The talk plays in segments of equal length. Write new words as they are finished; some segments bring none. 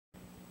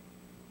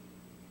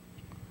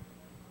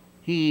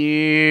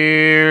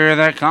Here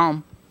they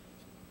come.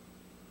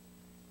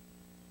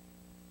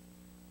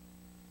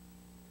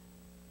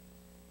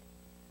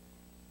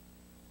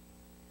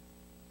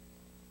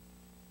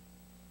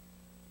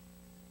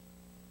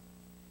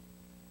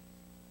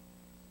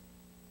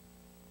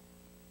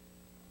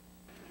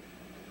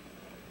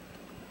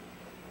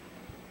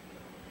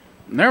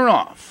 They're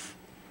off.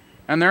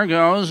 And there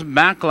goes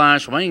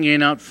Backlash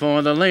winging out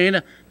for the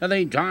lead.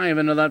 They dive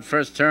into that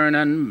first turn,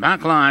 and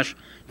Backlash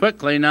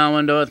quickly now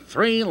into a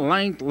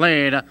 3-length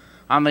lead.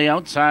 On the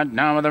outside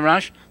now with the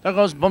rush, there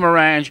goes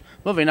Boomerange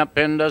moving up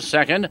into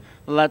second.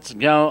 Let's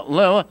Go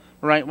Lou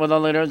right with the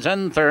leaders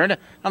in third.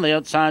 On the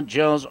outside,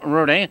 Jill's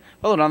Rudy,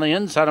 followed on the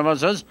inside of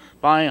us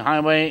by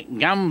Highway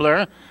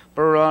Gambler,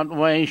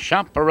 Broadway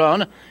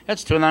Chaperone.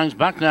 It's 2 lengths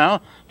back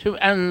now to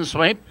End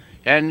Sweep.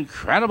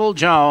 Incredible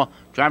Joe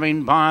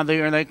driving by the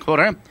early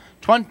quarter.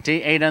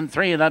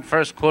 28-3 that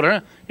first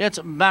quarter. It's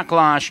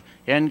Backlash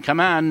in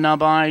command now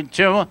by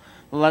 2.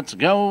 Let's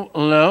Go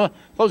Lou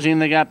closing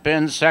the gap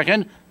in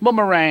second.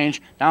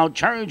 Boomerange now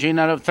charging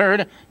out of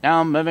third.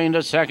 Now moving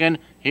to second.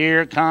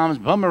 Here comes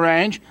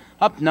Boomerange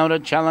up now to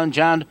challenge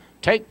and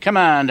take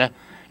command.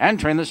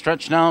 Entering the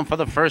stretch now for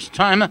the first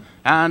time,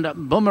 and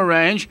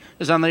Boomerange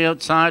is on the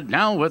outside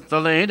now with the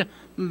lead.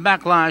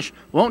 Backlash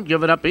won't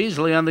give it up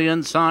easily on the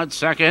inside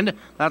second.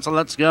 That's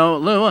Let's Go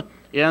Lou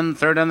in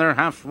third, and they're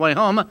halfway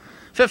home.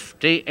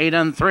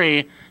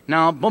 58-3.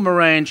 Now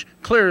Boomerange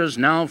clears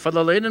now for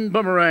the lead, and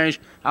Boomerange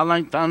a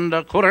length and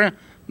a quarter.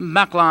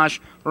 Backlash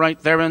right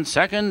there in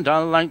second,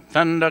 a length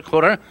and a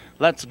quarter.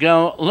 Let's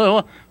Go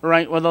Lou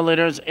right with the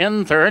leaders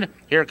in third.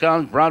 Here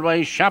comes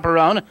Broadway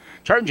Chaperone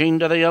charging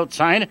to the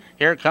outside.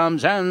 Here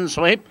comes End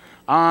Sweep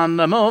on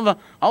the move.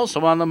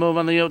 Also on the move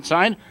on the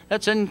outside,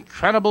 that's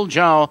Incredible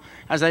Joe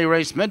as they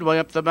race midway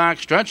up the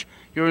backstretch.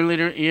 Your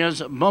leader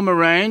is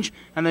Boomerange,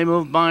 and they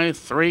move by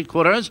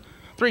 3/4.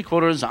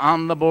 3/4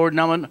 on the board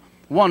now in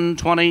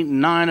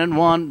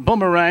 129-1.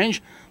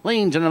 Boomerange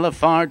leans into the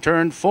far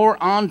turn,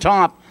 4 on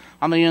top.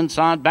 On the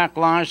inside,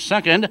 Backlash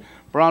second.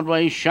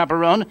 Broadway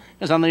Chaperone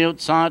is on the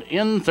outside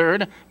in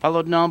third,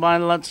 followed now by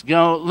Let's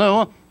Go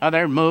Lou.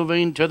 They're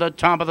moving to the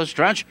top of the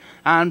stretch,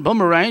 and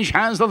Boomerange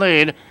has the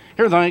lead.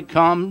 Here they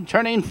come,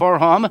 turning for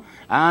home,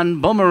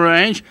 and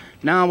Boomerange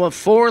now a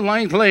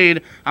 4-length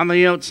lead on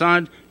the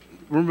outside.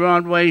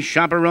 Broadway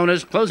Chaperone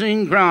is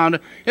closing ground.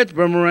 It's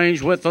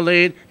Boomerange with the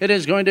lead. It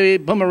is going to be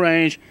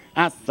Boomerange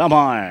at the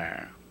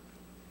bar.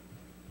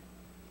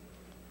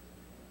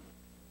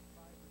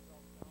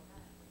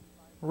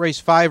 Race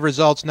 5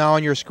 results now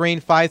on your screen.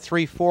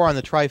 5-3-4 on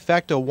the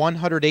trifecta,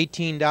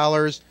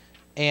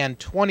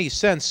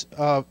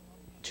 $118.20.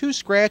 2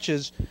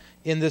 scratches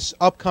in this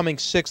upcoming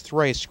 6th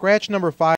race. Scratch number 5.